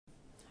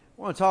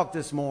I want to talk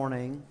this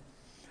morning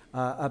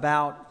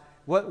about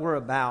what we're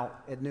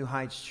about at New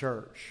Heights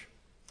Church.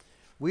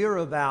 We are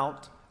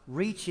about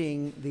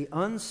reaching the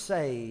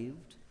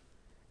unsaved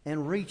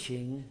and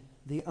reaching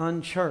the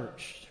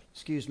unchurched.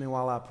 Excuse me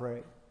while I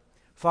pray.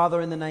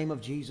 Father, in the name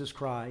of Jesus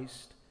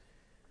Christ,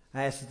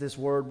 I ask that this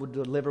word would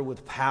deliver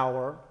with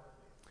power.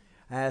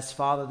 I ask,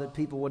 Father, that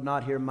people would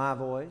not hear my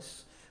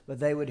voice, but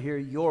they would hear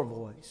your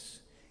voice.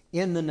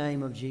 In the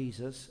name of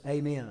Jesus,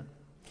 amen.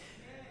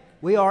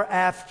 We are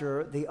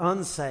after the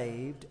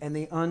unsaved and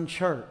the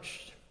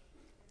unchurched.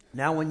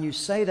 Now, when you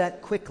say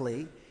that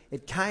quickly,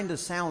 it kind of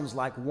sounds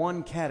like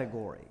one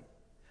category,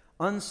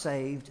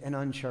 unsaved and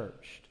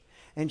unchurched.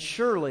 And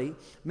surely,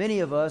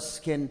 many of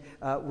us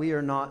we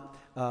are not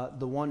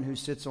the one who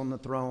sits on the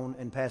throne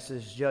and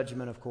passes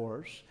judgment, of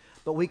course.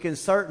 But we can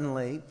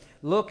certainly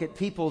look at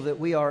people that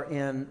we are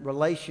in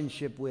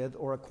relationship with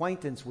or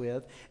acquaintance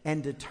with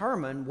and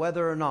determine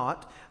whether or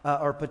not,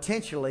 or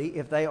potentially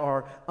if they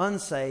are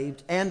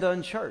unsaved and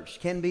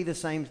unchurched. Can be the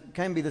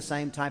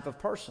same type of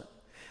person.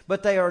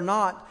 But they are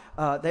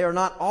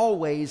not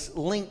always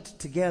linked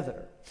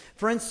together.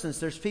 For instance,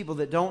 there's people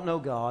that don't know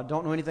God,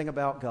 don't know anything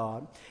about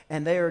God,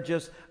 and they are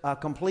just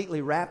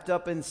completely wrapped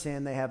up in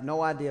sin. They have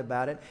no idea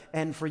about it.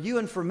 And for you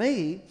and for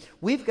me,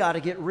 we've got to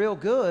get real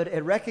good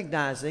at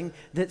recognizing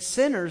that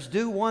sinners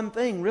do one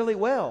thing really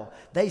well.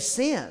 They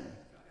sin.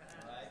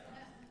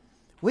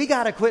 We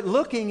got to quit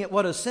looking at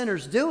what a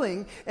sinner's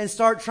doing and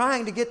start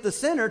trying to get the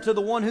sinner to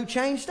the one who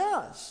changed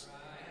us.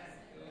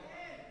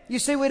 You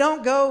see, we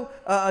don't go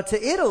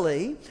to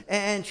Italy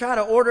and try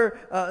to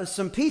order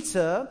some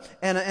pizza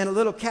and a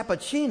little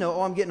cappuccino.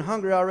 Oh, I'm getting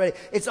hungry already.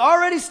 It's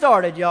already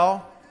started,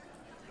 y'all.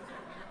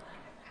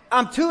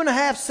 I'm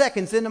 2.5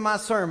 seconds into my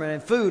sermon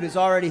and food has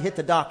already hit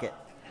the docket.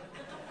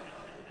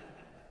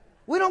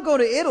 We don't go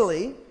to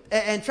Italy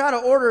and try to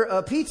order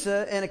a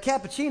pizza and a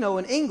cappuccino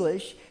in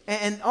English,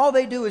 and all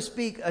they do is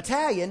speak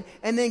Italian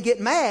and then get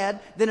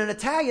mad that an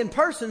Italian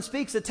person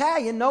speaks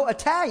Italian. No,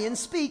 Italians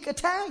speak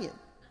Italian.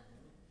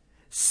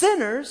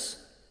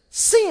 Sinners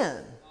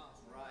sin.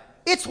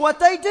 It's what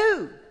they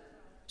do.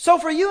 So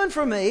for you and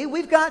for me,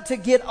 we've got to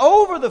get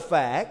over the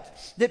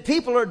fact that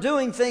people are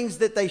doing things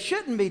that they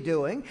shouldn't be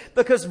doing,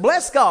 because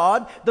bless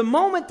God, the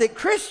moment that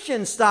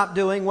Christians stop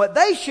doing what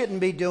they shouldn't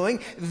be doing,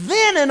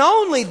 then and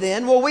only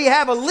then will we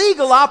have a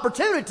legal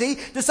opportunity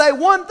to say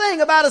one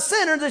thing about a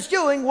sinner that's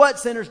doing what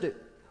sinners do.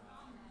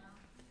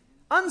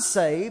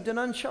 Unsaved and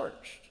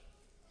unchurched.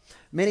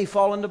 Many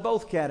fall into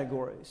both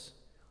categories.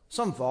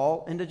 Some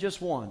fall into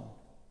just one.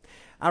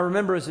 I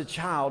remember as a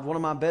child, one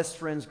of my best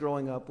friends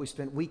growing up, we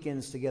spent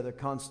weekends together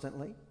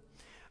constantly.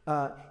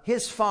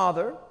 His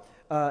father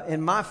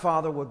and my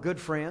father were good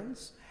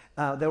friends.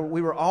 We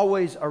were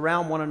always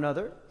around one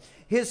another.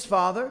 His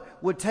father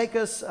would take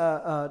us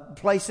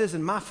places,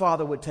 and my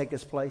father would take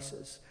us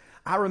places.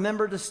 I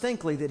remember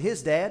distinctly that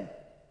his dad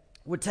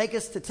would take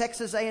us to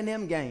Texas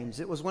A&M games.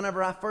 It was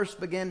whenever I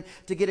first began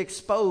to get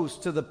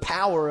exposed to the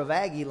power of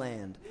Aggie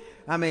Land.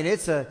 I mean,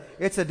 it's a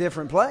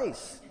different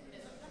place.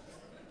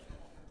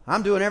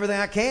 I'm doing everything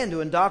I can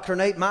to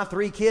indoctrinate my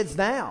 3 kids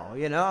now.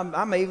 You know,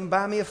 I may even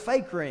buy me a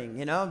fake ring.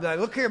 You know, I'm like,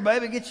 look here,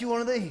 baby, get you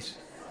one of these.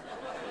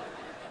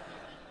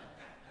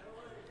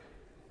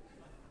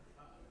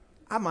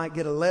 I might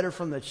get a letter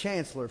from the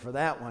chancellor for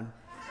that one.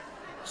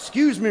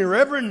 Excuse me,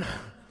 Reverend.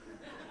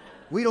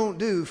 We don't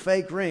do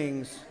fake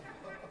rings.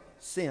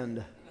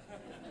 Send.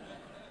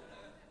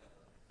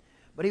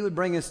 But he would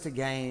bring us to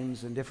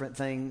games and different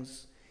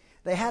things.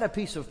 They had a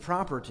piece of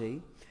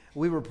property.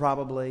 We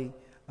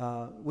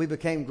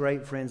became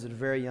great friends at a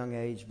very young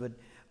age, but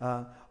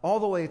all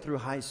the way through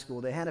high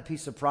school, they had a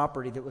piece of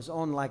property that was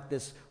on like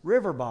this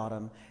river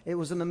bottom. It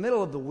was in the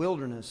middle of the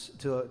wilderness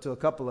to a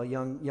couple of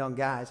young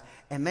guys.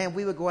 And man,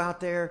 we would go out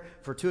there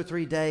for 2 or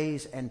 3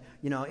 days, and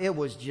it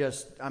was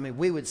just,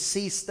 we would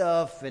see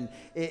stuff, and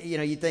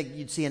you'd think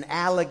you'd see an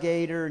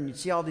alligator, and you'd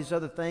see all these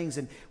other things,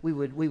 and we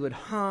would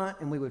hunt,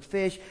 and we would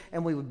fish,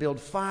 and we would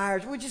build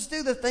fires. We'd just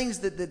do the things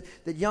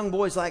that young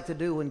boys like to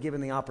do when given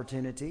the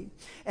opportunity.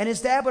 And his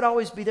dad would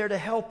always be there to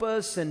help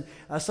us, and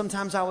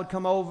sometimes I would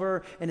come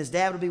over, and his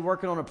dad would be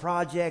working on a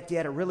project. He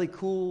had a really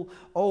cool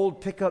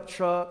old pickup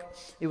truck.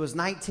 It was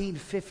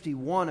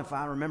 1951, if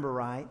I remember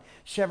right.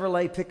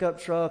 Chevrolet pickup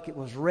truck. It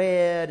was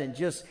red and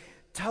just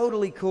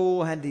totally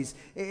cool. Had these,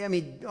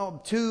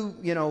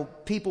 2,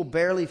 people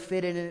barely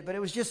fit in it, but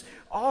it was just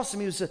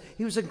awesome.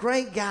 He was a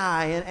great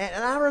guy.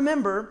 And I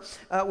remember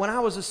when I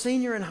was a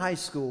senior in high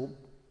school,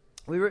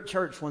 we were at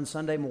church one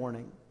Sunday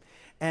morning.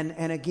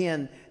 And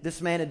again,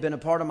 this man had been a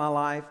part of my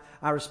life.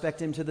 I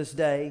respect him to this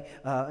day.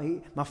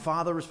 My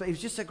father he was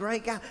just a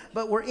great guy.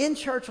 But we're in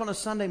church on a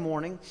Sunday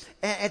morning.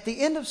 And at the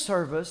end of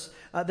service,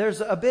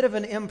 there's a bit of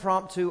an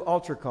impromptu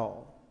altar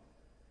call.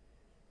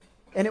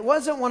 And it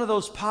wasn't one of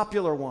those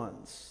popular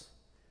ones.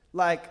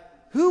 Like,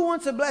 who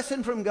wants a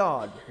blessing from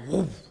God?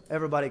 Woof,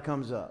 everybody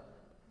comes up.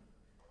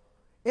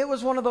 It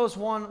was one of those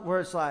where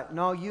it's like,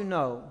 no, you're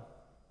not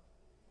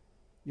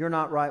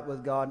right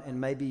with God, and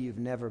maybe you've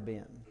never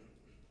been.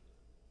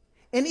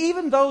 And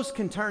even those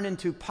can turn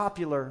into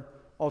popular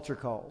altar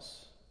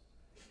calls.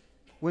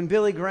 When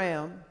Billy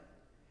Graham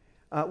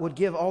would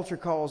give altar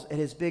calls at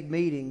his big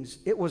meetings,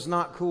 it was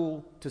not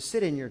cool to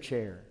sit in your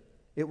chair.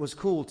 It was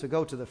cool to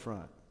go to the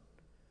front.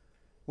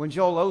 When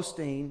Joel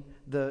Osteen,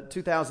 the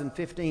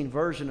 2015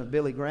 version of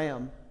Billy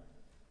Graham,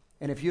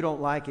 and if you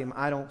don't like him,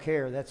 I don't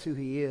care. That's who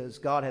he is.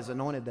 God has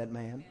anointed that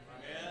man.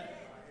 Amen.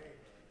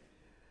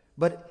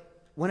 But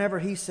whenever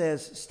he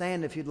says,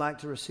 stand if you'd like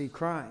to receive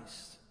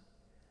Christ,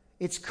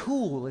 it's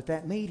cool at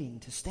that meeting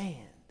to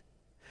stand.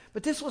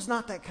 But this was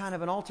not that kind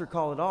of an altar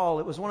call at all.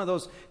 It was one of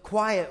those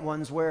quiet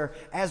ones where,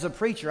 as a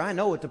preacher, I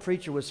know what the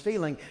preacher was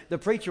feeling. The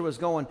preacher was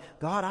going,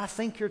 God, I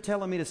think you're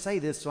telling me to say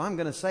this, so I'm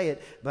going to say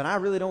it. But I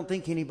really don't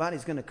think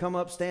anybody's going to come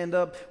up, stand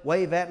up,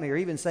 wave at me, or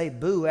even say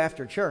boo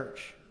after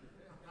church.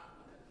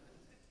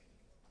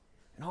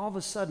 And all of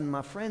a sudden,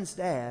 my friend's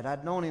dad,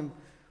 I'd known him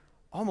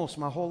almost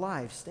my whole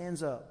life,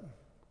 stands up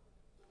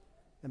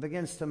and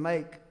begins to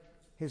make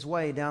his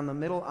way down the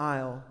middle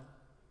aisle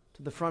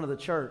to the front of the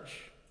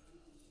church.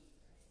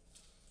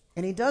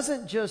 And he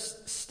doesn't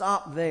just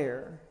stop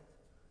there.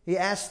 He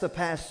asks the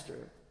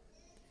pastor,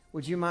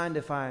 would you mind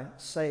if I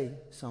say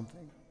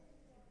something?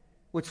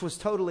 Which was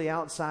totally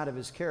outside of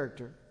his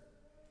character.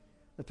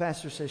 The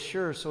pastor says,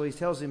 sure. So he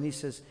tells him,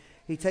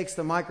 he takes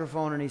the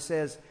microphone and he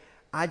says,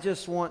 I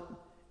just want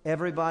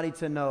everybody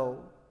to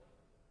know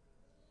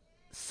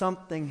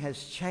something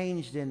has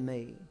changed in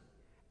me.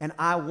 And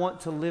I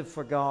want to live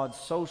for God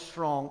so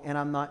strong, and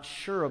I'm not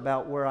sure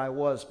about where I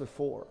was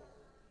before.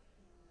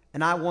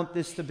 And I want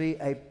this to be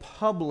a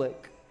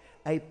public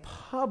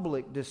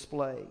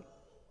display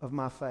of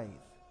my faith.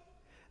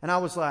 And I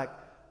was like,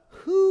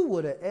 who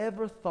would have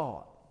ever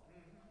thought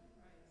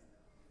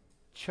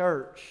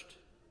churched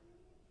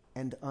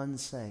and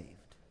unsaved?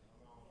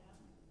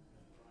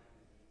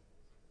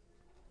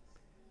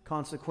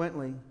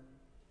 Consequently,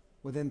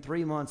 within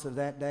 3 months of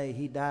that day,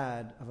 he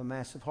died of a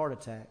massive heart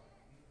attack.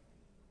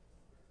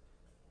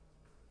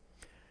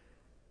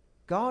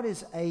 God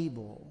is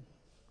able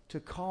to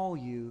call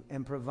you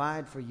and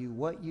provide for you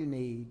what you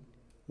need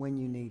when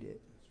you need it.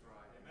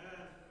 That's right.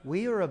 Amen.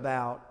 We are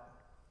about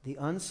the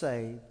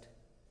unsaved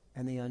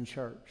and the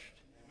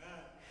unchurched. Amen.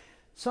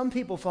 Some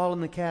people fall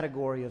in the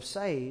category of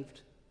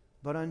saved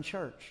but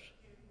unchurched.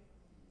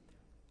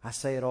 I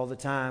say it all the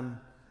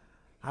time.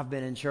 I've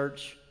been in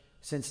church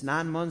since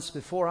 9 months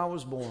before I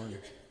was born.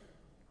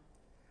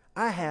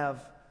 I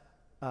have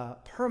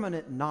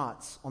permanent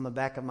knots on the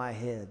back of my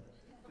head.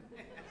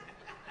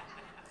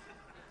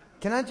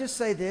 Can I just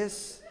say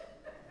this?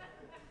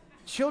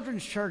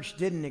 Children's church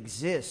didn't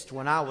exist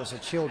when I was a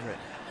children.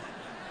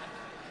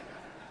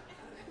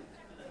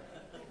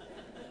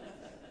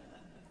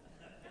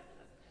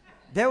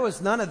 There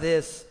was none of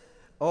this,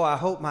 oh, I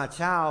hope my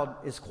child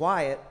is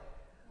quiet.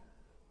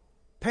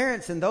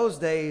 Parents in those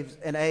days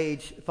and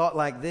age thought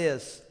like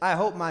this, I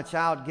hope my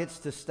child gets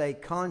to stay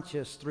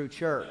conscious through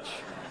church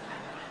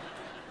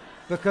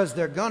because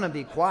they're going to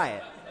be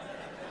quiet.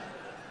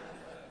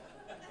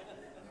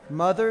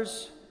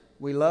 Mothers,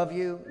 we love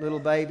you, little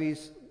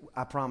babies.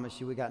 I promise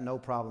you, we got no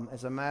problem.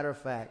 As a matter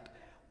of fact,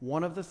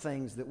 one of the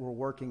things that we're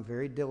working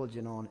very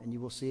diligent on, and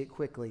you will see it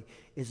quickly,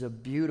 is a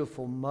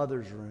beautiful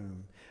mother's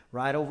room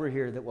right over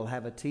here that will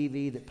have a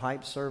TV that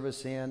pipes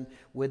service in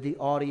with the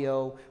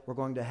audio. We're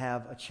going to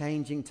have a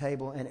changing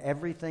table and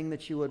everything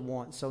that you would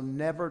want. So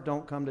never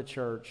don't come to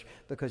church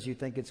because you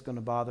think it's going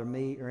to bother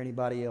me or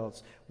anybody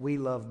else. We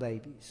love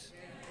babies.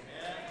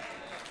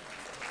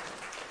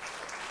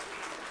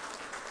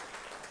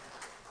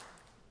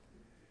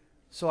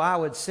 So I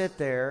would sit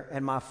there,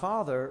 and my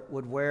father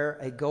would wear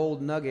a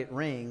gold nugget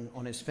ring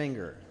on his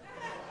finger.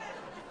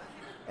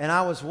 And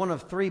I was one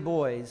of 3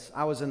 boys.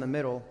 I was in the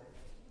middle.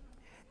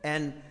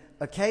 And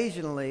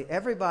occasionally,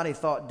 everybody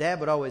thought Dad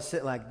would always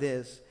sit like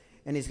this,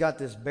 and he's got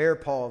this bear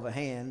paw of a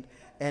hand.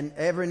 And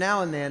every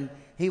now and then,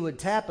 he would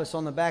tap us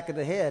on the back of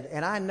the head.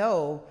 And I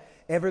know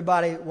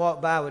everybody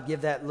walked by would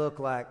give that look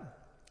like,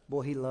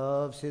 boy, he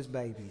loves his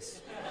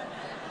babies.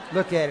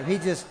 Look at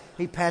him.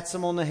 He pats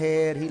them on the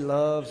head. He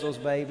loves those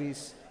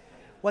babies.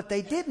 What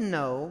they didn't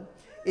know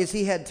is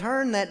he had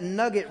turned that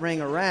nugget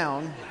ring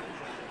around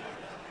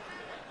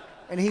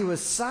and he was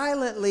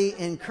silently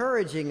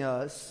encouraging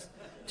us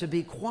to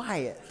be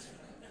quiet.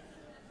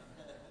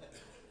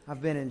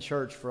 I've been in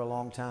church for a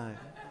long time.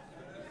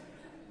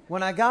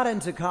 When I got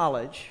into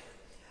college,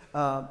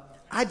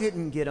 I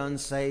didn't get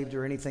unsaved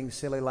or anything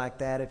silly like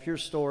that. If your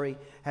story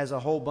has a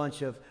whole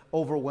bunch of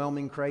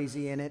overwhelming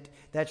crazy in it,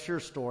 that's your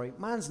story.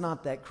 Mine's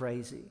not that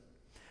crazy.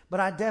 But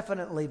I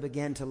definitely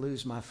began to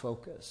lose my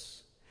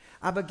focus.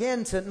 I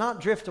began to not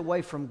drift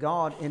away from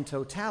God in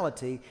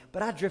totality,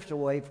 but I drifted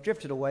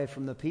away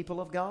from the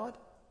people of God.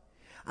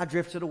 I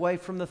drifted away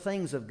from the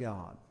things of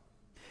God.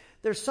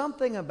 There's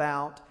something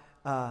about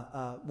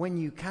when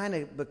you kind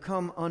of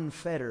become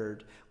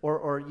unfettered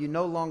or you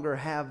no longer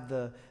have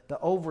the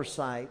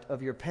oversight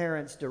of your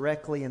parents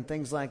directly and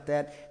things like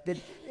that,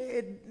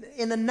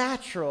 in the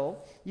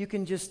natural, you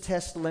can just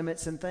test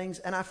limits and things.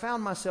 And I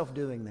found myself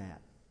doing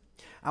that.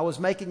 I was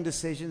making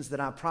decisions that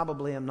I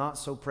probably am not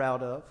so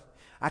proud of.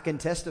 I can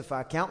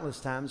testify countless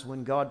times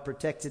when God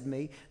protected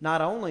me,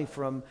 not only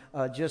from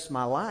just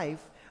my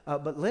life,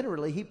 but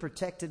literally He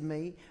protected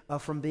me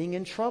from being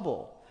in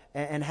trouble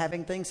and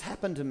having things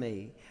happen to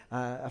me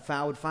if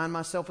I would find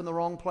myself in the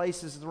wrong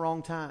places at the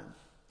wrong time.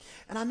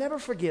 And I never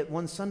forget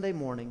one Sunday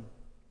morning,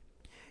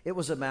 it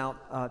was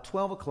about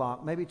 12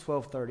 o'clock, maybe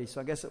 12:30,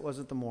 so I guess it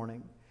wasn't the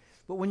morning.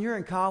 But when you're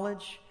in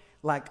college,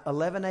 like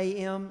 11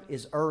 a.m.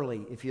 is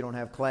early if you don't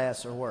have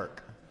class or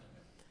work.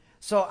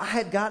 So I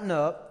had gotten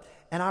up,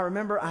 and I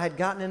remember I had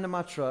gotten into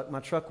my truck. My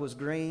truck was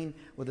green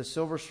with a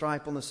silver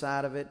stripe on the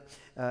side of it.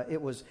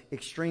 It was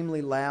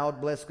extremely loud,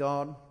 bless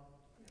God.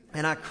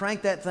 And I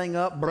cranked that thing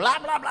up, blah,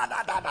 blah, blah,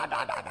 blah, blah, blah,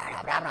 blah,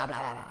 blah, blah, blah,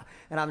 blah.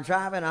 And I'm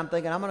driving, and I'm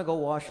thinking, I'm going to go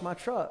wash my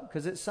truck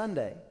because it's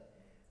Sunday.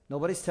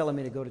 Nobody's telling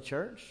me to go to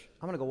church.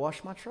 I'm going to go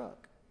wash my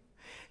truck.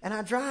 And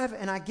I drive,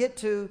 and I get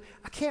to,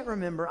 I can't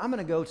remember, I'm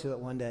going to go to it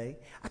one day.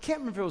 I can't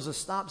remember if it was a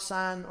stop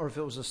sign or if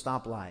it was a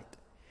stoplight.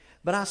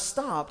 But I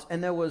stopped,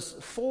 and there was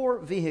 4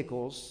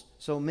 vehicles,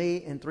 so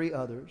me and 3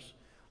 others,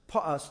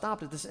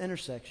 stopped at this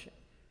intersection.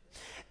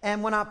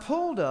 And when I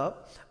pulled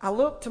up, I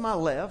looked to my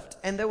left,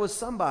 and there was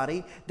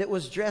somebody that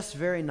was dressed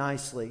very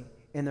nicely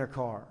in their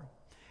car.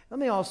 Let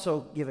me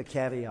also give a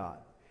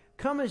caveat.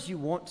 Come as you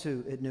want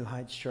to at New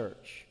Heights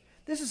Church.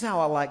 This is how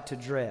I like to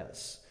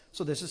dress.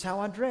 So this is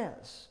how I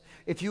dress.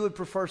 If you would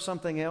prefer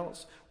something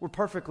else, we're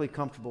perfectly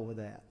comfortable with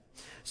that.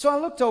 So I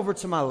looked over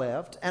to my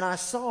left, and I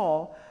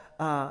saw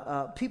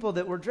people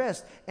that were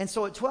dressed. And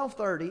so at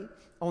 12:30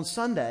 on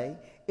Sunday,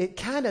 it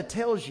kind of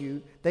tells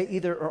you they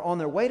either are on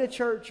their way to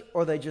church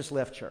or they just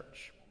left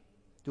church.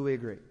 Do we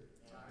agree?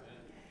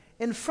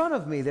 In front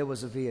of me, there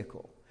was a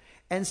vehicle.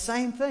 And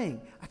same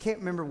thing. I can't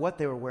remember what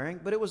they were wearing,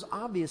 but it was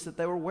obvious that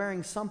they were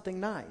wearing something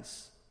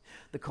nice.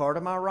 The car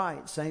to my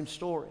right, same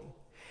story.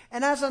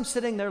 And as I'm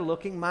sitting there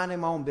looking, minding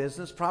my own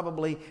business,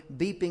 probably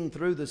beeping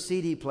through the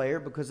CD player,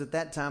 because at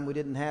that time we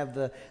didn't have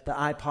the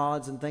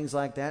iPods and things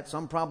like that. So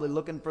I'm probably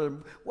looking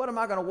for, what am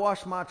I going to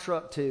wash my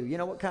truck to? You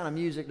know, what kind of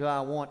music do I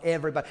want?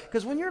 Everybody.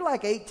 Because when you're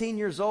like 18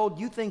 years old,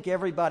 you think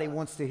everybody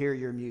wants to hear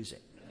your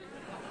music.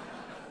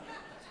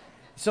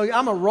 So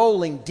I'm a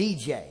rolling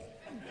DJ.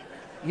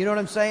 You know what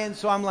I'm saying?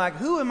 So I'm like,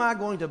 who am I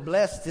going to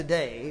bless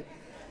today?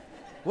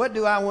 What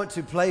do I want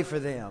to play for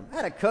them? I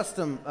had a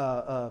custom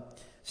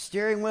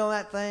steering wheel,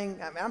 that thing.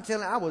 I mean, I'm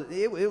telling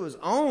you, it was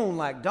on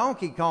like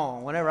Donkey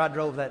Kong whenever I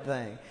drove that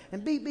thing.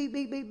 And beep, beep,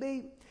 beep, beep,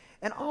 beep.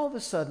 And all of a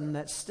sudden,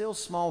 that still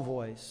small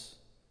voice.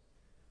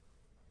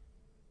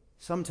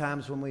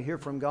 Sometimes when we hear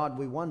from God,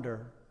 we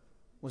wonder,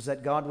 was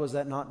that God, was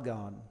that not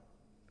God?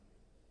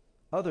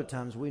 Other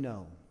times we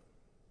know.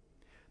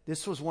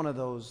 This was one of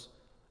those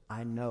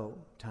I know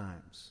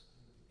times.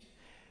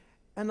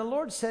 And the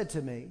Lord said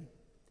to me,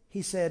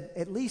 He said,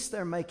 at least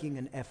they're making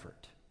an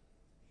effort.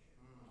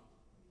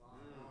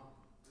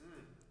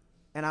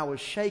 And I was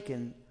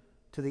shaken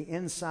to the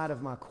inside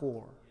of my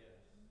core.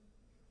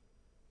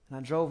 And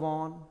I drove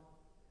on.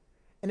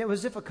 And it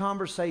was as if a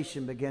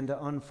conversation began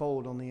to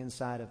unfold on the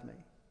inside of me.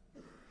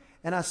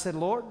 And I said,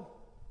 Lord,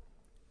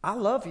 I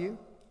love you.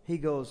 He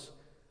goes,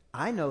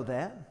 I know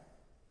that.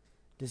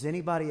 Does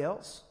anybody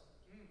else?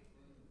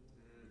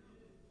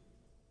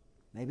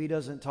 Maybe He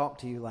doesn't talk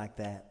to you like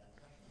that.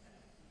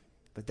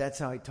 But that's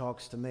how He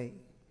talks to me.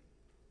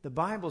 The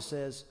Bible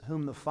says,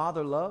 whom the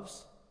Father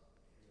loves,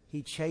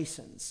 He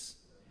chastens,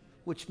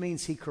 which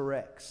means He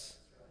corrects.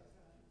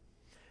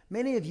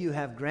 Many of you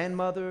have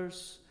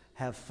grandmothers,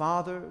 have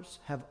fathers,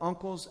 have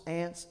uncles,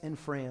 aunts, and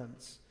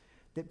friends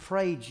that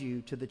prayed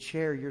you to the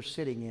chair you're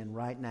sitting in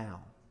right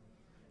now.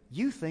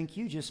 You think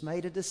you just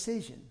made a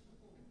decision.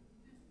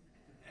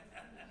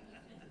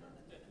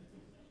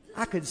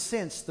 I could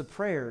sense the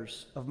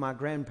prayers of my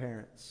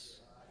grandparents.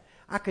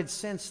 I could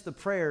sense the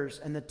prayers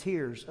and the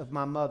tears of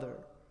my mother,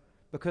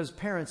 because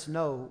parents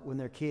know when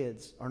their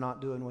kids are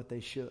not doing what they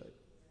should.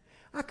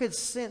 I could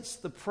sense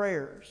the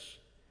prayers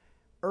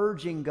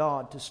urging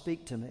God to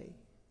speak to me.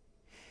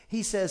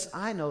 He says,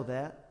 I know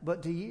that,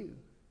 but do you?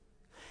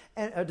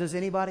 And does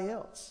anybody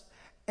else?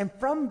 And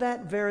from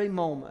that very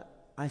moment,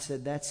 I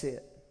said, that's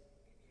it.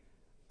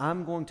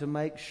 I'm going to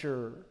make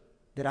sure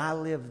that I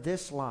live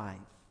this life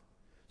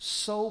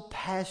so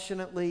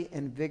passionately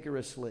and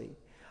vigorously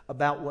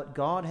about what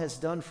God has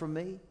done for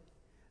me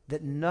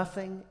that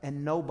nothing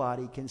and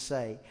nobody can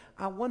say,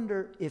 I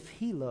wonder if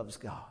he loves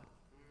God.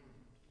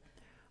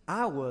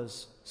 I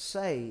was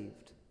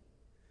saved,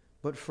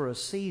 but for a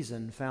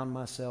season found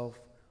myself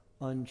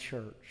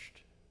unchurched.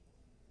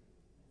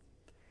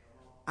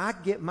 I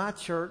get my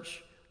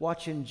church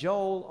watching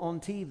Joel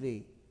on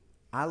TV.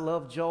 I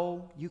love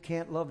Joel. You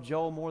can't love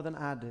Joel more than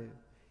I do.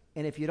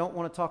 And if you don't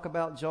want to talk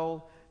about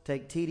Joel,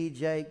 take T.D.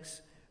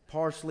 Jakes,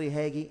 Parsley,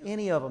 Hagee,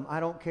 any of them. I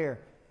don't care.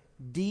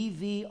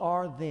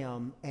 DVR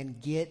them and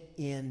get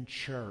in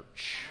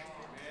church.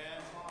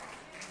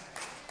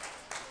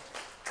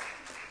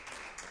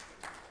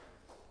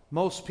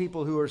 Most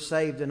people who are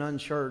saved and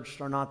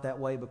unchurched are not that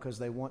way because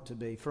they want to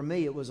be. For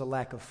me, it was a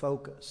lack of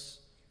focus.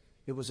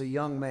 It was a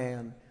young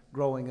man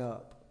growing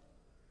up.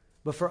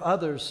 But for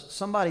others,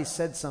 somebody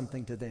said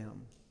something to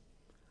them.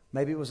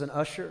 Maybe it was an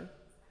usher.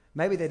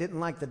 Maybe they didn't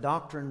like the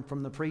doctrine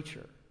from the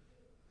preacher.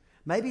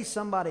 Maybe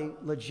somebody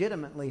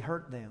legitimately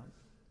hurt them.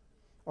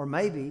 Or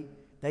maybe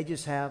they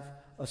just have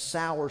a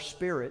sour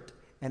spirit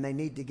and they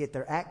need to get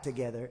their act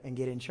together and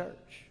get in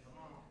church.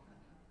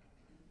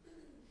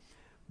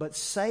 But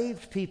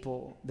saved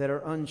people that are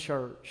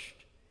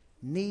unchurched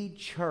need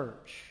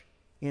church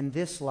in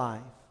this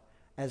life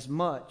as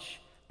much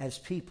as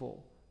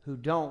people who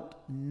don't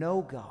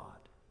know God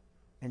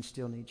and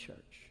still need church.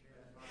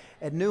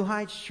 At New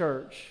Heights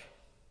Church,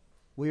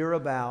 we are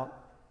about,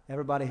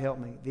 everybody help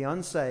me, the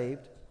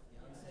unsaved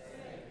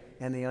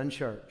and the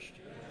unchurched.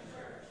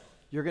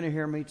 You're going to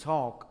hear me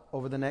talk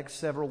over the next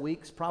several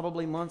weeks,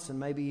 probably months and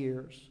maybe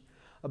years,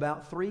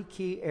 about 3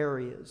 key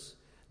areas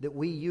that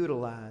we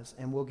utilize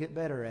and will get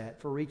better at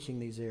for reaching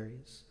these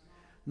areas.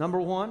 Number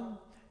 1,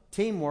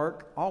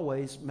 teamwork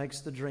always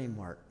makes the dream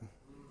work.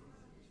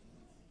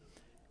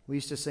 We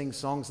used to sing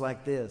songs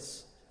like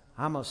this: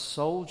 I'm a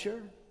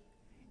soldier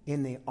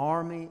in the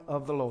army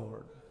of the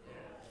Lord.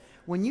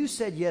 When you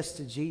said yes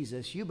to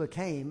Jesus, you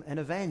became an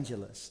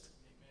evangelist.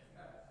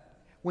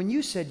 When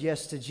you said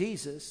yes to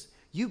Jesus,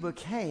 you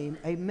became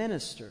a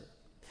minister.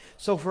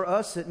 So for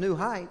us at New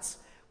Heights,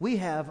 we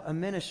have a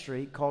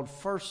ministry called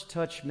First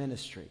Touch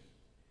Ministry.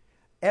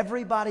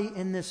 Everybody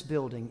in this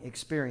building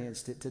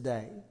experienced it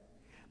today.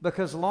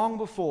 Because long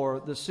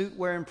before the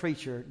suit-wearing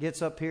preacher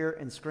gets up here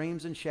and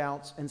screams and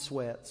shouts and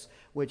sweats,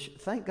 which,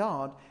 thank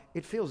God,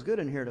 it feels good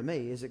in here to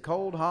me. Is it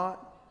cold,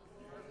 hot?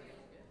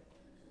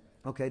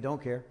 Okay,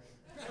 don't care.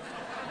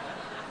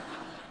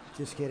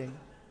 Just kidding.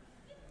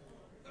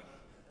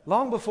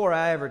 Long before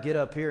I ever get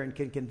up here and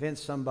can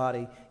convince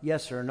somebody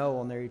yes or no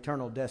on their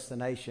eternal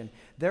destination,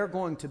 they're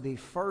going to be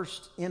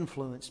first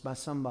influenced by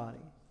somebody.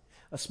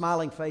 A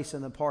smiling face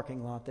in the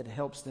parking lot that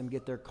helps them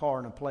get their car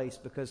in a place,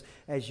 because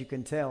as you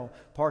can tell,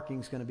 parking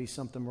is going to be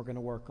something we're going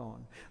to work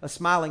on. A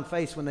smiling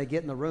face when they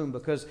get in the room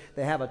because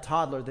they have a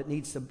toddler that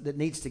needs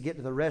to get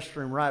to the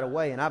restroom right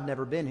away, and I've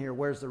never been here.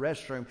 Where's the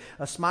restroom?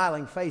 A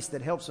smiling face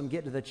that helps them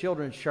get to the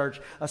children's church.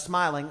 A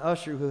smiling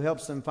usher who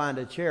helps them find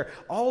a chair.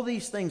 All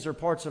these things are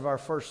parts of our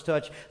first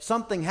touch.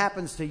 Something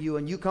happens to you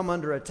and you come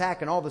under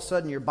attack, and all of a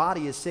sudden your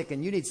body is sick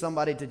and you need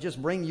somebody to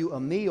just bring you a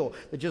meal,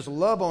 to just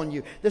love on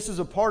you. This is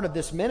a part of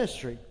this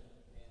ministry.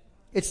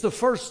 It's the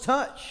first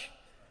touch.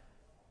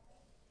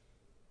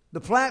 The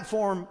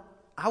platform,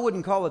 I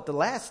wouldn't call it the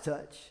last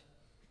touch,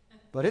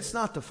 but it's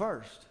not the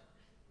first.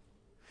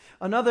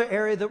 Another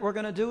area that we're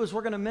going to do is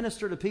we're going to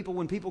minister to people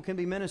when people can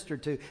be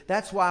ministered to.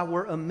 That's why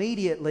we're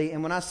immediately,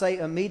 and when I say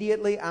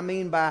immediately, I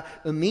mean by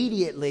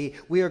immediately,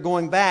 we are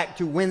going back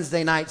to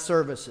Wednesday night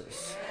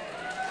services.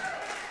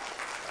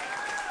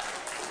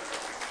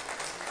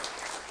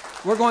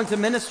 We're going to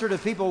minister to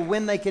people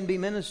when they can be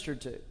ministered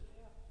to.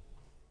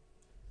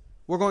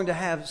 We're going to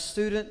have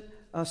student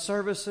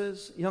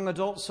services, young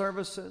adult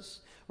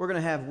services. We're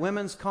going to have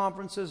women's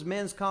conferences,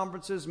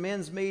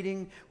 men's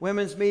meeting,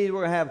 women's meeting. We're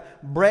going to have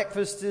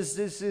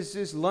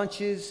breakfasts,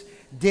 lunches,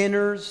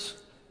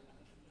 dinners.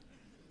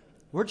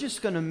 We're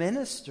just going to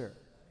minister.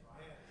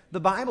 The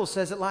Bible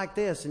says it like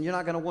this, and you're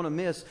not going to want to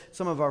miss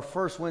some of our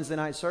first Wednesday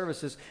night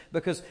services,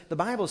 because the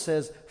Bible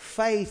says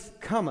faith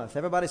cometh.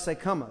 Everybody say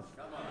cometh.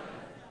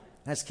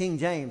 That's King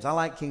James. I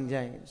like King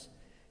James.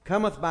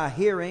 Cometh by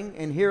hearing,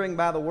 and hearing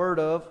by the word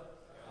of God.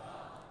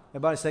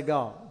 Everybody say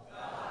God.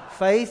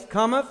 Faith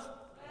cometh,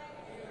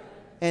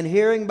 and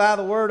hearing by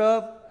the word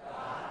of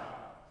God.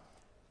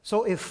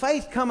 So if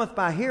faith cometh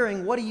by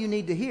hearing, what do you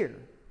need to hear?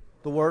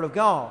 The word of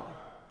God.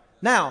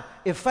 Now,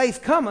 if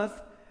faith cometh,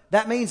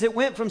 that means it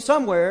went from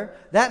somewhere.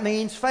 That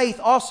means faith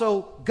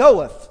also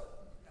goeth.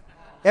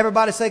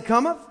 Everybody say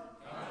cometh,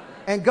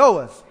 and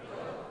goeth.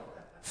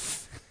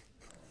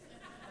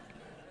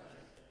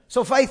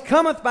 So faith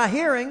cometh by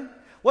hearing.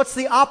 What's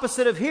the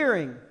opposite of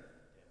hearing?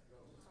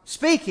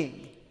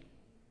 Speaking.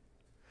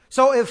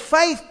 So if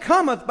faith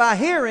cometh by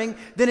hearing,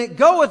 then it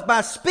goeth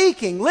by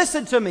speaking.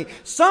 Listen to me.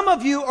 Some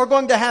of you are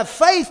going to have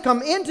faith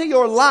come into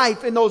your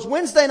life in those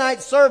Wednesday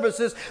night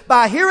services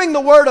by hearing the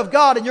Word of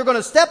God, and you're going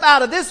to step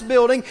out of this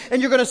building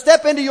and you're going to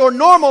step into your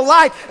normal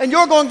life and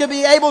you're going to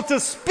be able to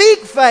speak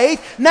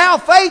faith. Now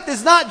faith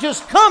is not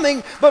just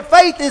coming, but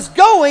faith is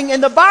going,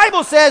 and the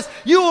Bible says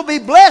you will be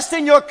blessed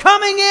in your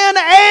coming in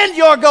and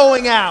your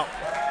going out.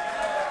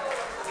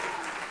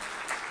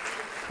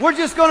 We're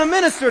just going to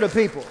minister to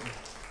people.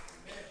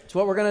 That's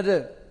what we're going to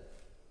do.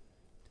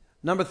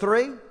 Number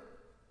 3,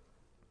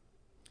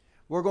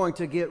 we're going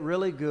to get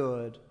really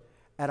good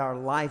at our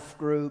life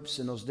groups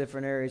in those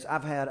different areas.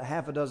 I've had a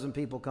half a dozen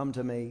people come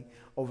to me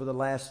over the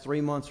last 3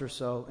 months or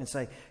so and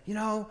say,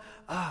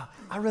 I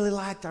really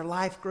liked our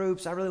life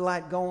groups. I really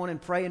like going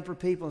and praying for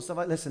people and stuff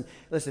like that.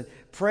 Listen,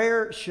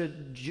 prayer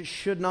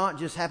should not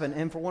just happen,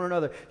 and for one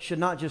another, should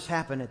not just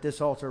happen at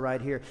this altar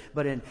right here,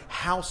 but in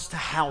house to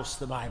house,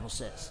 the Bible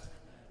says.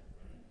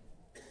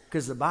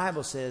 Because the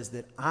Bible says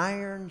that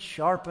iron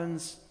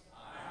sharpens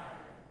iron.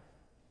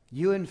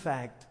 You, in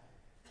fact,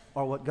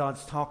 are what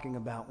God's talking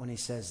about when He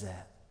says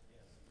that.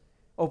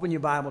 Open your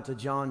Bible to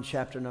John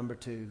chapter number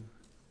 2.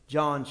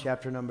 John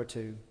chapter number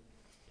 2.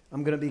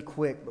 I'm going to be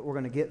quick, but we're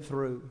going to get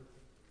through.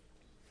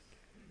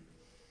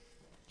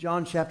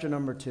 John chapter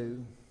number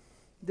 2.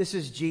 This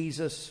is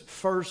Jesus'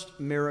 first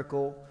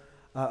miracle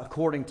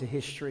according to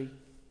history.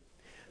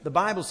 The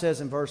Bible says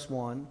in verse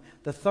 1,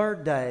 the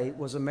third day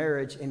was a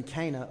marriage in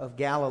Cana of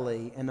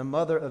Galilee, and the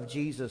mother of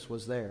Jesus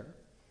was there.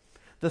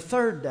 The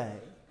third day.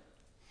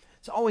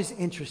 It's always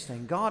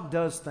interesting. God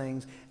does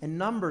things, and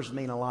numbers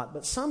mean a lot,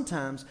 but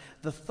sometimes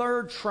the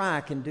third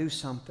try can do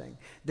something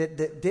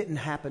that didn't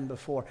happen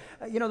before.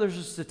 There's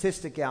a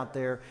statistic out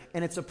there,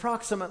 and it's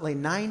approximately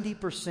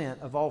 90%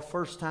 of all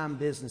first-time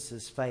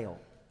businesses fail.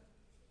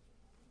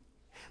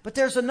 But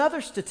there's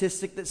another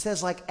statistic that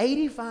says like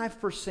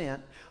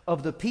 85%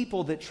 of the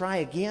people that try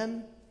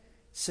again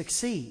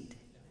succeed.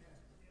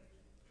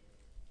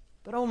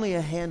 But only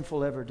a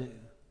handful ever do.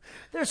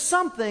 There's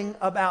something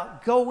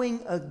about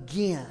going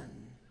again.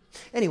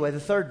 Anyway, the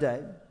third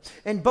day,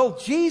 and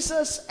both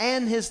Jesus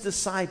and his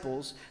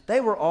disciples, they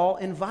were all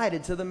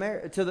invited to the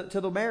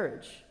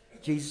marriage.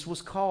 Jesus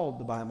was called,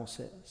 the Bible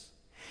says.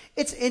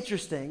 It's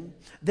interesting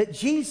that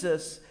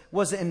Jesus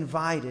was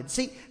invited.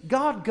 See,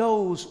 God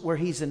goes where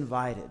he's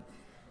invited.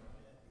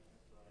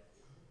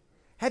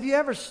 Have you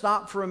ever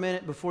stopped for a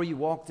minute before you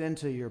walked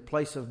into your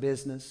place of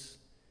business,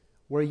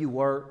 where you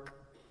work,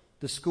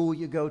 the school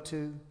you go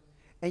to,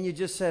 and you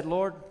just said,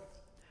 Lord,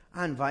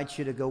 I invite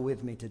you to go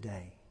with me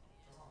today?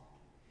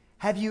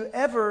 Have you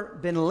ever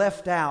been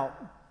left out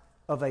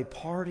of a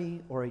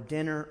party or a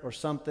dinner or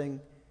something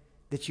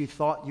that you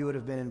thought you would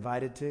have been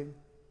invited to?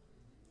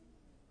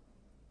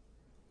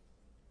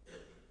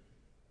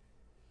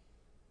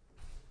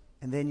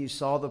 And then you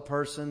saw the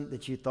person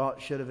that you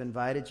thought should have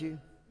invited you?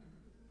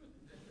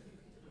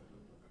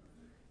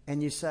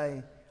 And you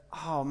say,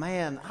 oh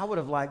man, I would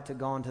have liked to have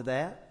gone to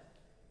that.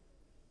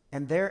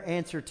 And their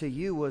answer to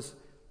you was,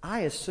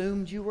 I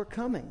assumed you were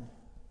coming.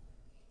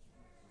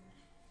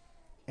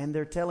 And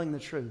they're telling the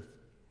truth.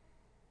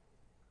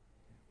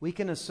 We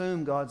can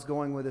assume God's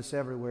going with us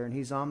everywhere and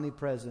he's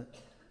omnipresent.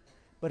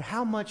 But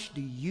how much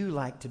do you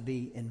like to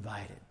be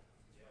invited?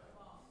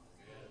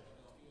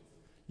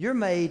 You're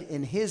made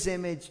in his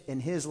image, in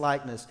his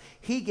likeness.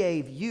 He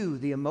gave you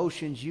the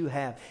emotions you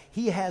have.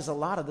 He has a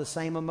lot of the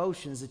same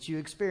emotions that you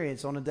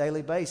experience on a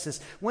daily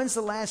basis. When's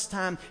the last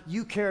time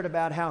you cared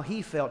about how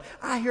he felt?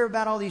 I hear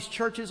about all these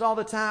churches all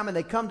the time, and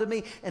they come to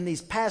me, and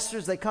these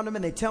pastors, they come to me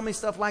and they tell me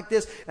stuff like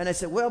this, and they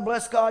say, well,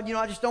 bless God,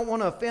 I just don't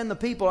want to offend the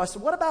people. I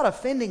said, what about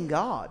offending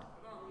God?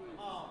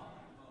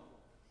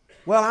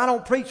 Well, I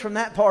don't preach from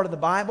that part of the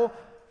Bible.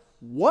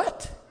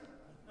 What?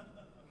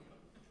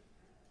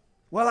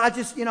 Well,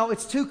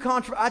 it's too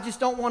controversial. I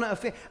just don't want to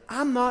offend.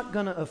 I'm not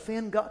going to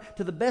offend God.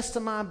 To the best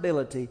of my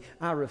ability,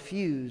 I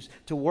refuse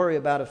to worry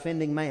about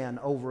offending man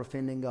over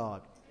offending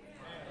God.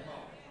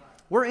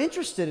 We're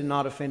interested in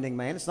not offending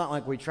man. It's not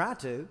like we try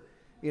to.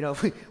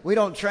 We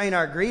don't train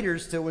our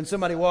greeters to, when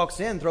somebody walks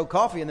in, throw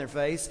coffee in their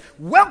face.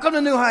 Welcome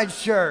to New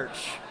Heights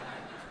Church.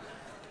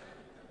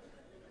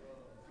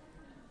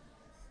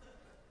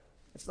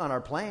 It's not our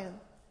plan.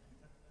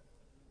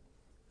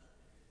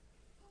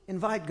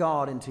 Invite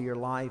God into your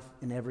life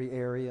in every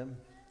area.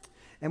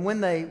 And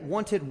when they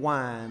wanted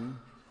wine,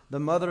 the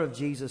mother of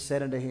Jesus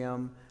said unto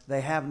him,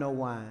 they have no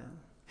wine.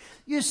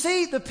 You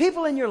see, the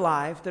people in your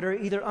life that are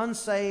either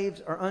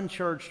unsaved or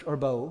unchurched or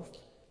both,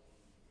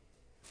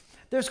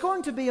 there's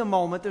going to be a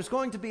moment, there's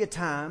going to be a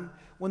time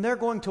when they're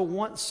going to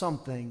want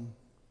something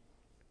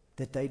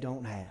that they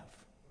don't have.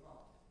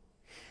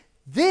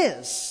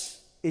 This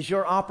is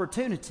your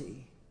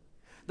opportunity.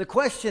 The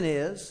question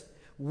is,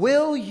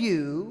 will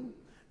you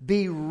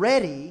be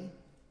ready?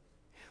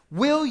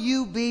 Will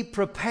you be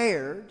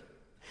prepared?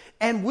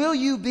 And will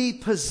you be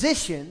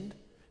positioned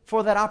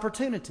for that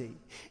opportunity?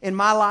 In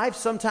my life,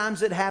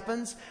 sometimes it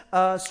happens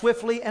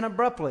swiftly and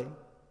abruptly.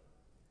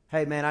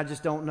 Hey man, I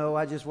just don't know.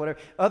 I just whatever.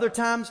 Other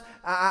times,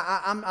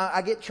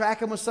 I get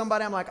tracking with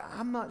somebody. I'm like,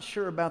 I'm not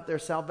sure about their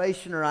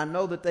salvation, or I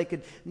know that they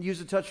could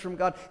use a touch from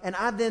God. And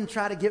I then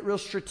try to get real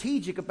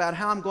strategic about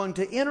how I'm going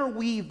to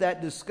interweave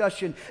that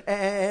discussion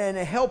and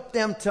help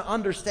them to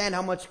understand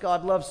how much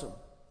God loves them.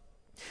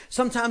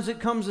 Sometimes it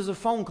comes as a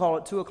phone call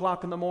at 2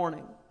 o'clock in the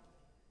morning.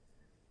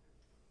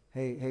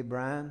 Hey,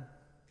 Brian.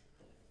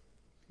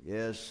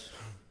 Yes.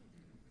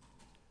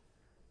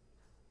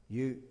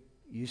 You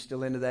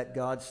still into that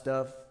God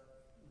stuff?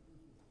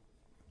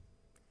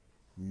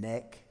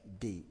 Neck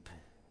deep.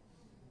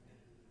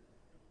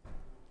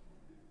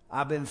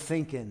 I've been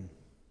thinking,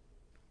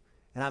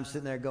 and I'm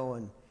sitting there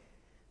going,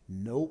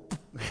 nope.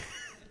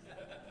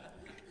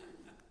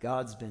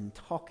 God's been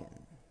talking.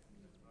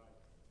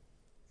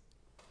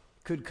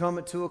 Could come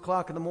at 2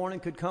 o'clock in the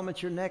morning, could come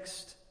at your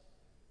next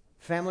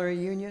family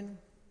reunion,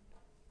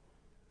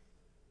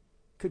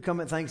 could come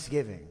at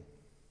Thanksgiving.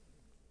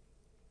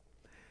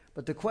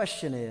 But the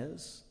question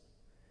is,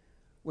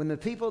 when the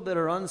people that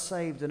are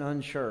unsaved and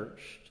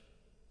unchurched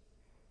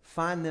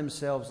find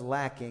themselves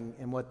lacking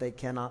in what they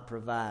cannot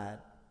provide,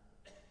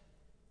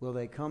 will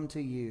they come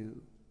to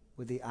you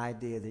with the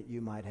idea that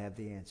you might have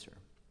the answer?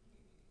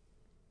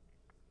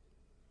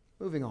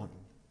 Moving on.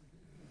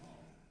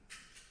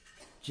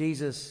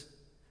 Jesus,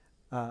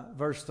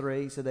 verse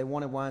 3, said they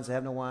wanted wine, they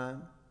have no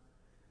wine.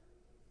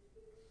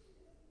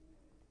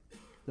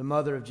 The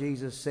mother of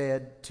Jesus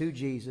said to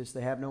Jesus,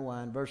 they have no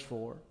wine. Verse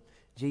 4,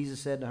 Jesus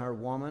said to her,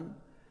 Woman,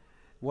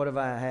 what have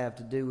I have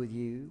to do with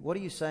you? What are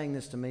you saying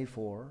this to me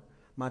for?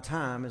 My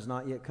time is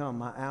not yet come.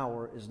 My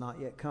hour is not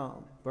yet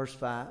come. Verse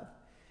 5,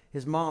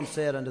 his mom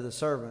said unto the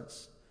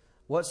servants,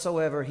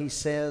 Whatsoever he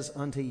says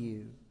unto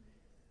you,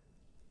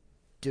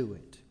 do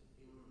it.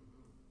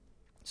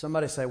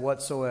 Somebody say,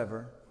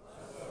 whatsoever.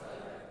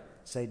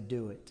 Say,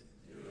 do it.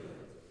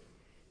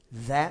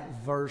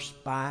 That verse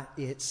by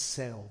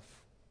itself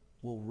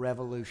will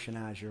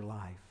revolutionize your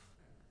life.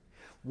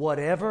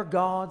 Whatever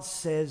God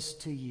says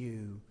to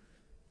you,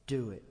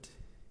 do it.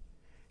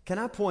 Can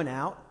I point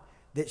out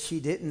that she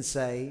didn't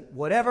say,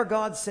 whatever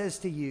God says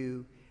to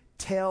you,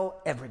 tell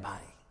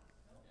everybody.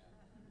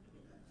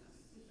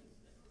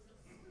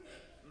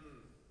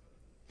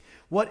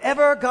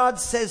 Whatever God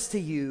says to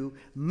you,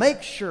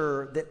 make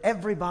sure that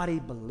everybody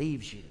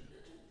believes you.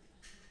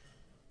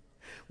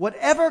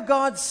 Whatever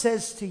God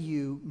says to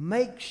you,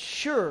 make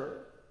sure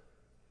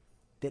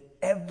that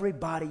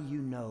everybody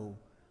you know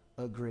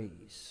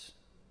agrees.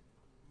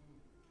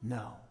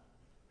 No.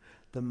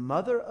 The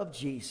mother of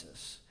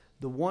Jesus,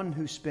 the one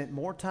who spent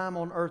more time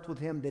on earth with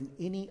him than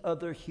any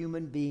other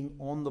human being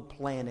on the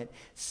planet,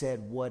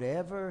 said,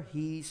 whatever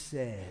he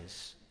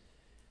says,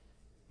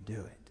 do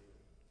it.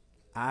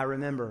 I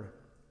remember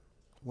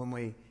when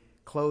we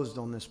closed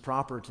on this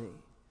property,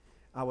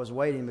 I was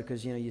waiting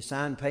because, you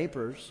sign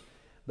papers,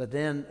 but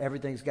then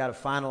everything's got to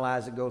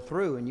finalize and go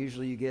through. And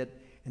usually you get,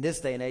 in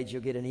this day and age,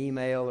 you'll get an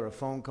email or a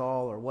phone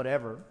call or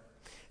whatever.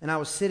 And I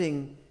was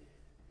sitting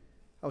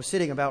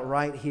about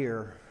right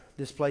here.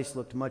 This place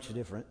looked much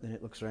different than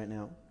it looks right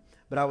now.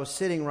 But I was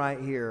sitting right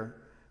here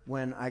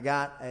when I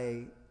got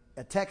a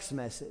text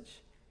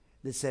message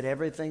that said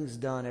everything's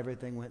done,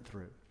 everything went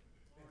through.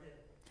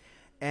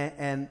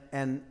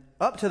 And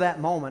up to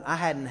that moment, I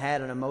hadn't had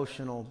an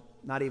emotional,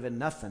 not even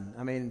nothing.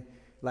 I mean,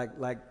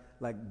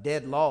 like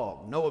dead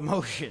log, no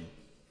emotion.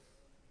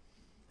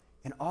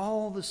 And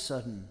all of a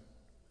sudden,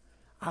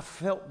 I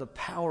felt the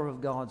power of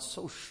God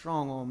so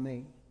strong on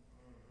me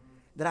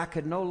that I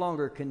could no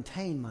longer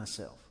contain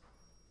myself.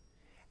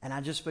 And I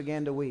just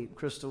began to weep.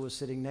 Crystal was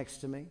sitting next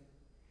to me.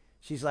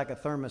 She's like a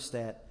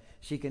thermostat.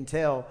 She can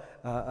tell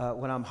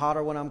when I'm hot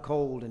or when I'm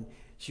cold. And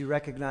she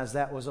recognized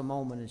that was a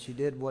moment. And she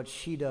did what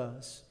she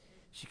does.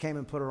 She came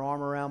and put her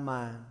arm around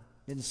mine.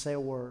 Didn't say a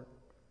word.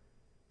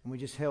 And we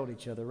just held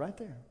each other right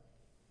there.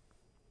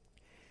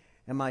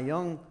 And my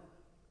young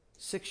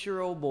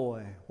 6-year-old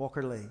boy,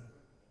 Walker Lee,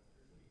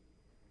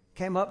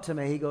 came up to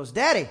me. He goes,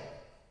 Daddy.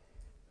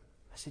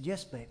 I said,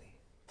 yes, baby.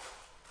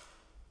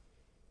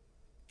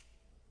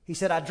 He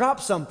said, I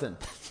dropped something.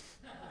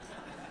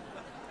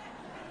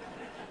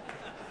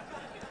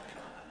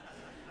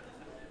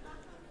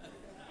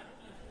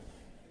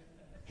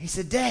 He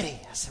said, Daddy.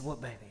 I said,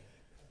 what, baby?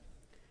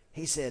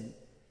 He said,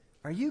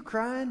 are you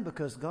crying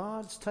because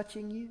God's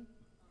touching you?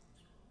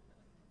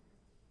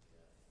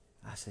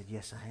 I said,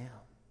 yes, I am.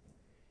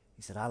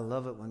 He said, I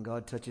love it when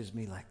God touches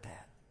me like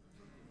that.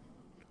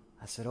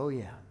 I said, oh,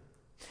 yeah.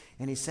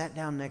 And he sat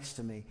down next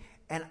to me,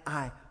 and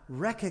I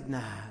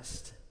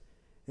recognized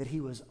that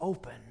he was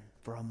open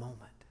for a moment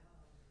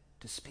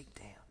to speak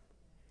to him.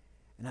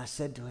 And I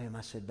said to him,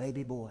 I said,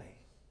 baby boy,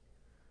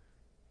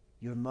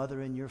 your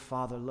mother and your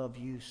father love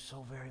you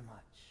so very much.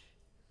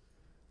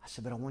 I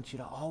said, but I want you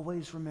to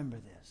always remember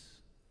this.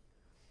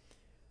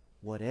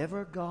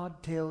 Whatever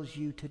God tells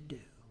you to do,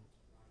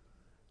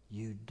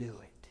 you do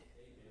it.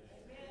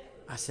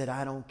 I said,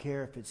 I don't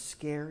care if it's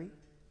scary.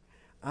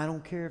 I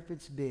don't care if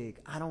it's big.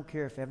 I don't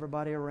care if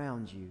everybody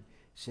around you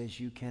says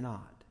you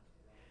cannot.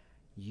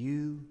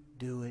 You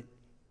do it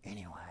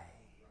anyway.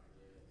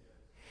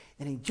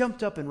 And he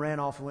jumped up and ran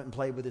off and went and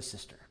played with his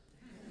sister.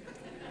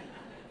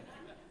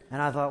 And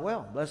I thought,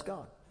 well, bless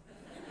God.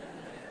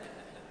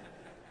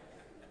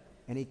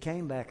 And he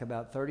came back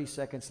about 30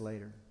 seconds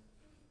later,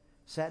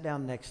 sat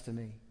down next to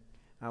me.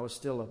 I was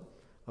still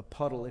a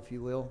puddle, if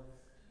you will.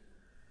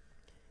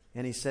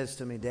 And he says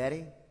to me,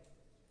 Daddy,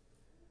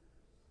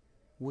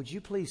 would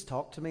you please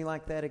talk to me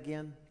like that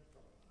again?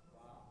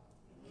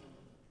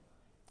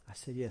 I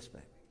said, yes,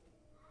 baby.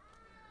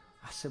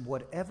 I said,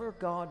 whatever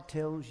God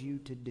tells you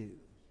to do,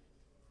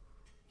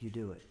 you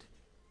do it.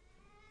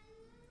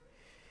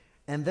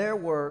 And there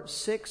were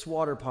 6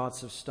 water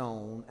pots of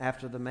stone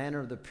after the manner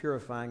of the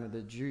purifying of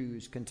the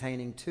Jews,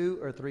 containing 2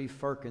 or 3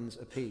 firkins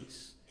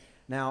apiece.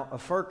 Now, a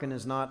firkin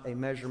is not a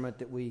measurement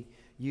that we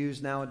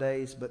use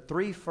nowadays, but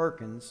 3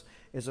 firkins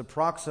is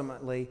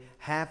approximately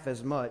half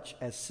as much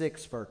as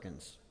 6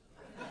 firkins.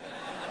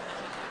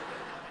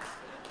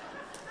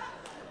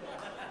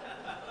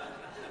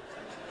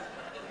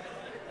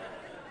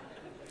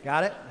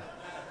 Got it?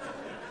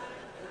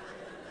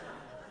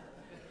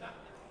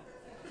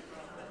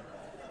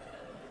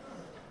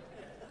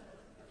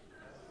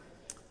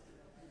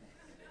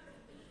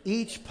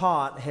 Each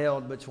pot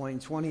held between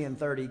 20 and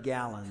 30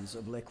 gallons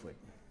of liquid.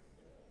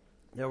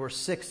 There were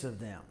 6 of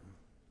them.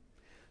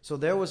 So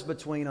there was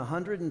between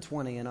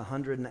 120 and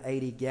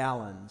 180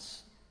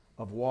 gallons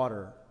of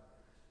water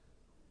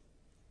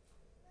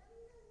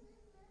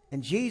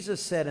And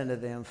Jesus said unto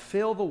them,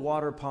 fill the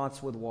water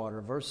pots with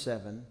water. Verse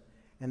 7,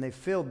 and they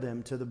filled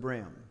them to the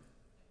brim.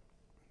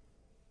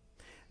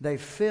 They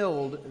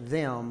filled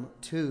them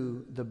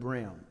to the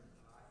brim.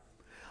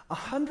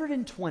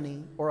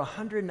 120 or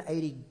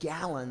 180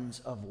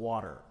 gallons of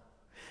water.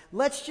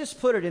 Let's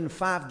just put it in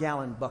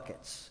 5-gallon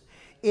buckets.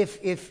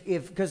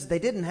 Because they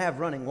didn't have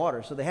running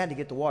water, so they had to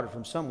get the water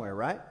from somewhere,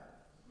 right?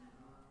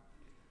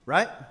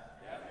 Right?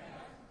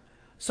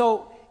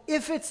 So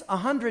if it's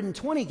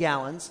 120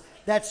 gallons,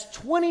 that's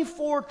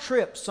 24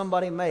 trips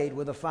somebody made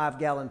with a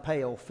 5-gallon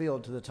pail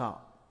filled to the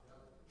top.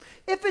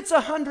 If it's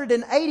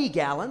 180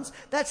 gallons,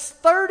 that's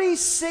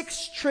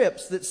 36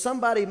 trips that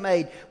somebody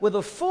made with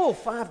a full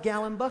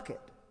 5-gallon bucket.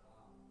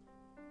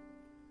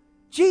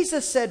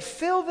 Jesus said,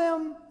 fill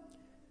them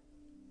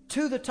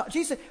to the top.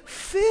 Jesus said,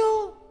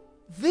 fill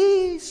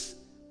these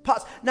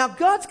pots. Now,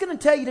 God's going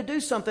to tell you to do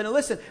something. And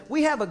listen,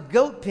 we have a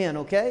goat pen,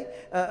 okay?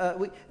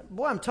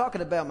 Boy, I'm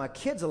talking about my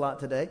kids a lot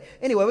today.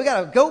 Anyway, we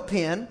got a goat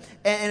pen,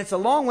 and it's a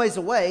long ways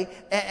away,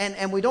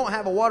 and we don't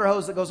have a water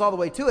hose that goes all the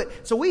way to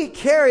it. So we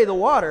carry the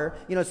water.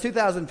 You know, it's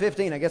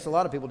 2015. I guess a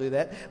lot of people do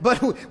that.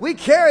 But we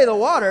carry the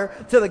water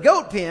to the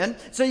goat pen.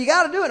 So you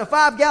got to do it in a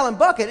 5-gallon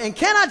bucket. And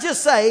can I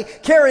just say,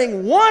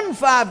 carrying one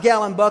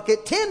 5-gallon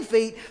bucket 10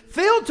 feet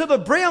filled to the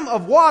brim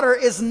of water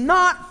is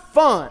not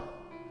fun.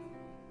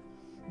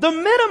 The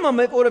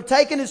minimum it would have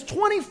taken is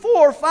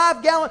 24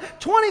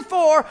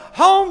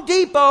 Home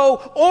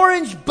Depot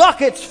orange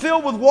buckets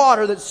filled with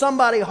water that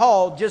somebody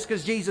hauled just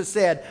because Jesus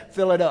said,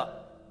 fill it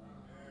up.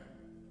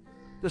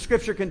 The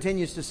scripture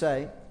continues to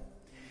say,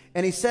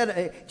 and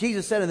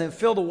Jesus said to them,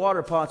 fill the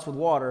water pots with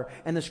water.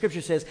 And the scripture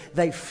says,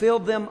 they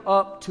filled them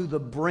up to the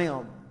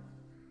brim.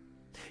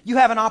 You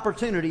have an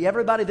opportunity.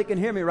 Everybody that can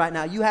hear me right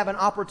now, you have an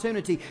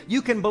opportunity.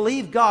 You can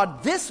believe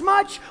God this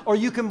much, or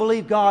you can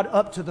believe God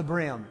up to the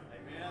brim.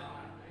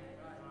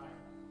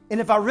 And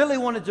if I really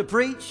wanted to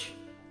preach,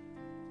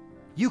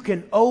 you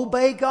can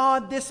obey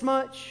God this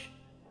much.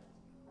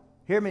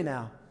 Hear me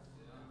now.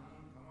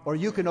 Or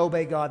you can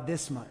obey God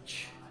this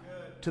much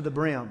to the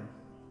brim.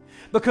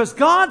 Because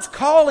God's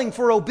calling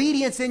for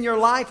obedience in your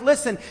life.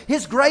 Listen,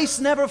 His grace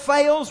never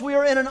fails. We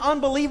are in an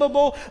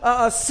unbelievable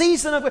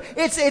season of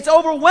it's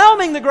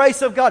overwhelming, the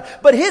grace of God.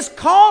 But His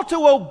call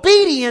to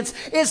obedience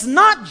is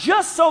not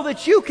just so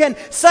that you can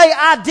say,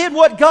 I did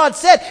what God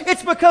said.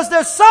 It's because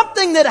there's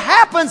something that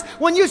happens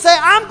when you say,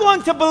 I'm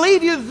going to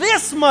believe you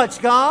this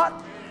much, God.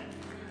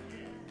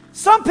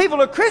 Some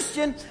people are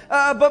Christian,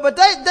 but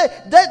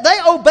they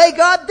obey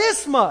God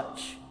this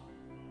much.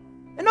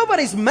 And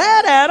nobody's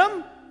mad at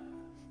them.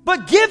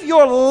 But give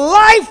your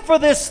life for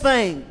this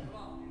thing.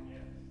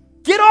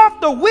 Get off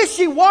the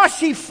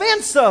wishy-washy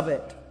fence of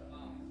it.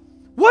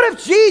 What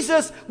if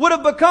Jesus would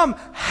have become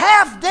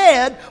half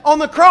dead on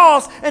the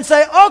cross and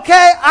say,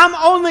 okay, I'm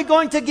only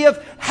going to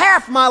give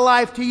half my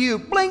life to you.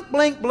 Blink,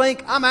 blink,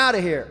 blink, I'm out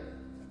of here.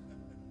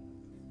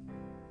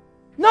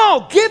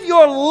 No, give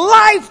your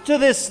life to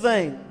this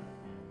thing.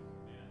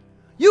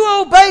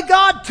 You obey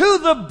God to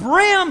the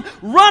brim,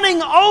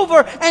 running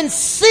over, and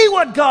see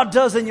what God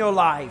does in your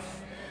life.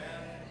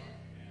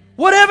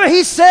 Whatever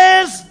He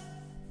says,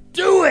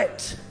 do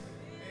it.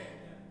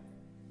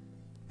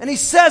 And He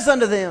says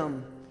unto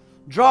them,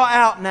 draw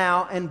out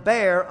now and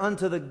bear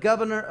unto the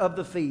governor of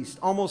the feast.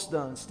 Almost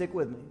done. Stick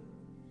with me.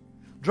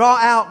 Draw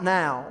out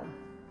now.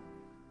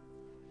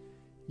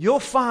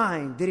 You'll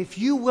find that if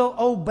you will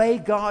obey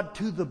God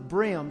to the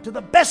brim, to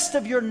the best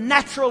of your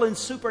natural and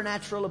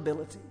supernatural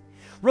ability,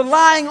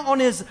 relying on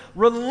His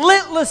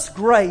relentless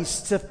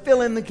grace to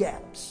fill in the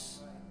gaps,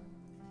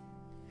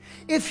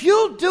 if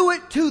you'll do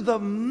it to the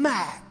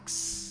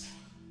max,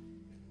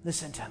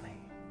 listen to me,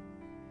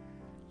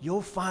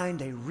 you'll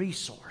find a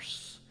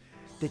resource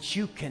that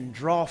you can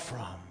draw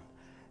from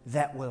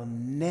that will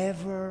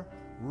never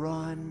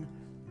run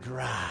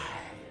dry.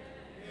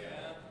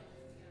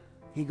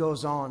 He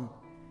goes on,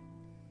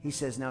 he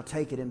says, now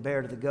take it and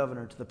bear to the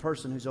governor, to the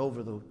person who's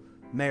over the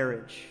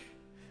marriage.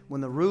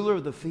 When the ruler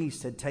of the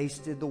feast had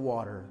tasted the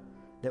water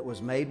that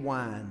was made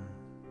wine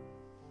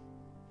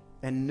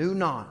and knew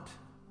not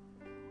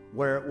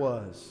where it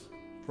was,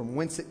 from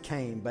whence it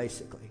came,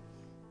 basically.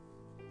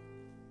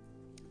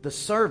 The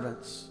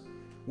servants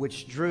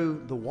which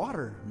drew the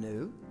water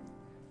knew.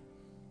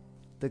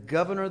 The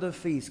governor of the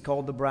feast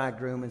called the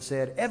bridegroom and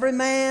said, every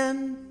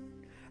man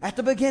at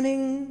the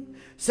beginning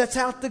sets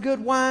out the good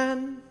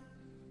wine,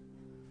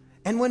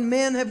 and when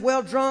men have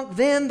well drunk,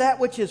 then that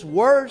which is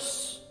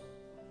worse,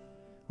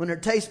 when their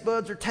taste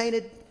buds are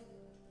tainted.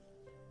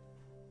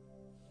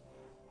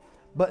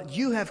 But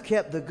you have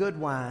kept the good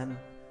wine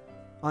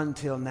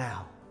until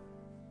now.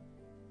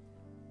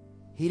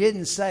 He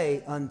didn't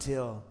say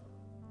until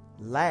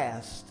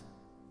last,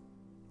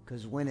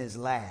 because when is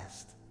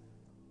last?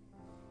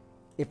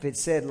 If it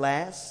said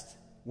last,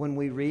 when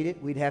we read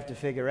it, we'd have to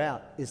figure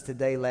out, is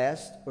today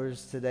last or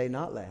is today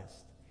not last?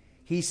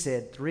 He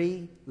said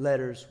 3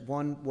 letters,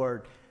 1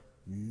 word,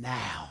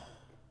 now.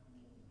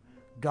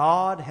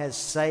 God has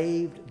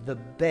saved the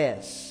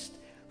best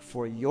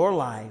for your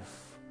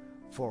life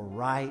for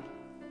right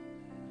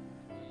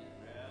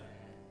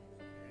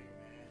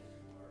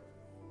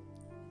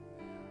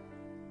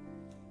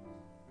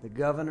The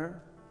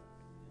governor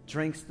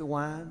drinks the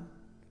wine,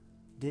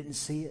 didn't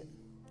see it.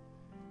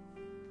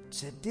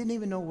 Said, didn't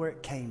even know where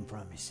it came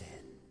from, he said.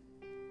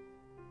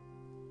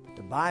 But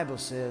the Bible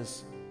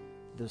says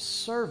the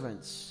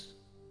servants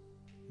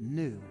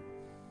knew.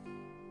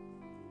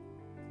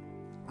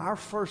 Our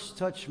First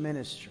Touch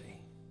ministry.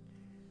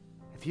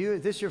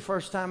 If this is your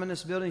first time in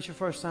this building, it's your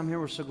first time here,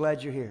 we're so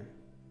glad you're here.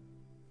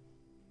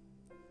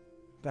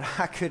 But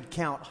I could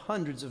count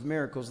hundreds of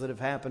miracles that have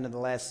happened in the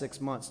last 6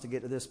 months to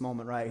get to this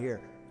moment right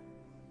here.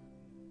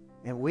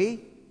 And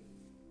we,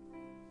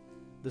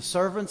 the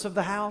servants of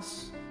the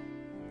house,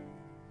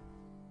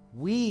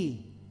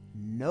 we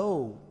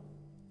know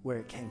where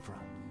it came from.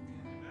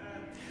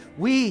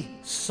 We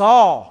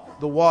saw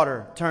the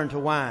water turn to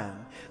wine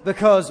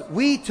because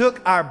we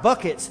took our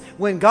buckets.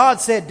 When God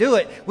said do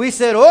it, we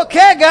said,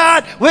 okay,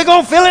 God, we're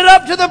going to fill it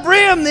up to the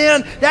brim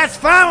then. That's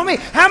fine with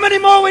me. How many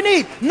more we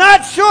need?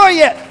 Not sure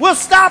yet. We'll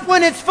stop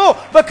when it's full,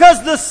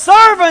 because the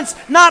servants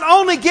not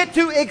only get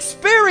to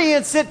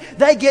experience it,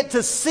 they get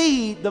to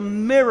see the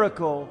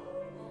miracle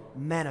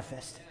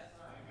manifested.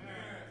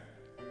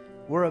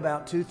 We're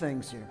about two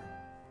things here: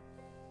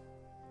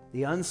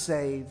 the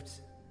unsaved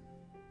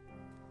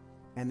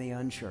and the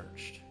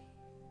unchurched.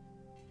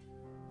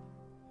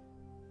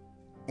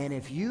 And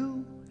if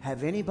you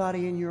have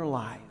anybody in your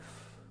life,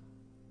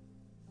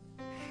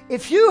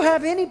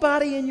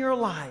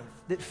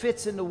 that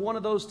fits into one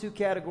of those two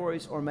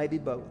categories, or maybe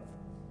both,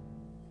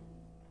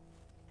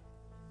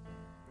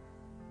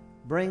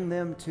 bring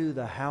them to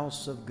the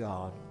house of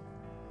God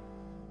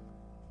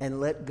and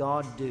let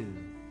God do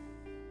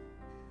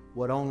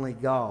what only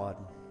God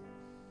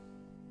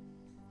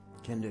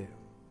can do.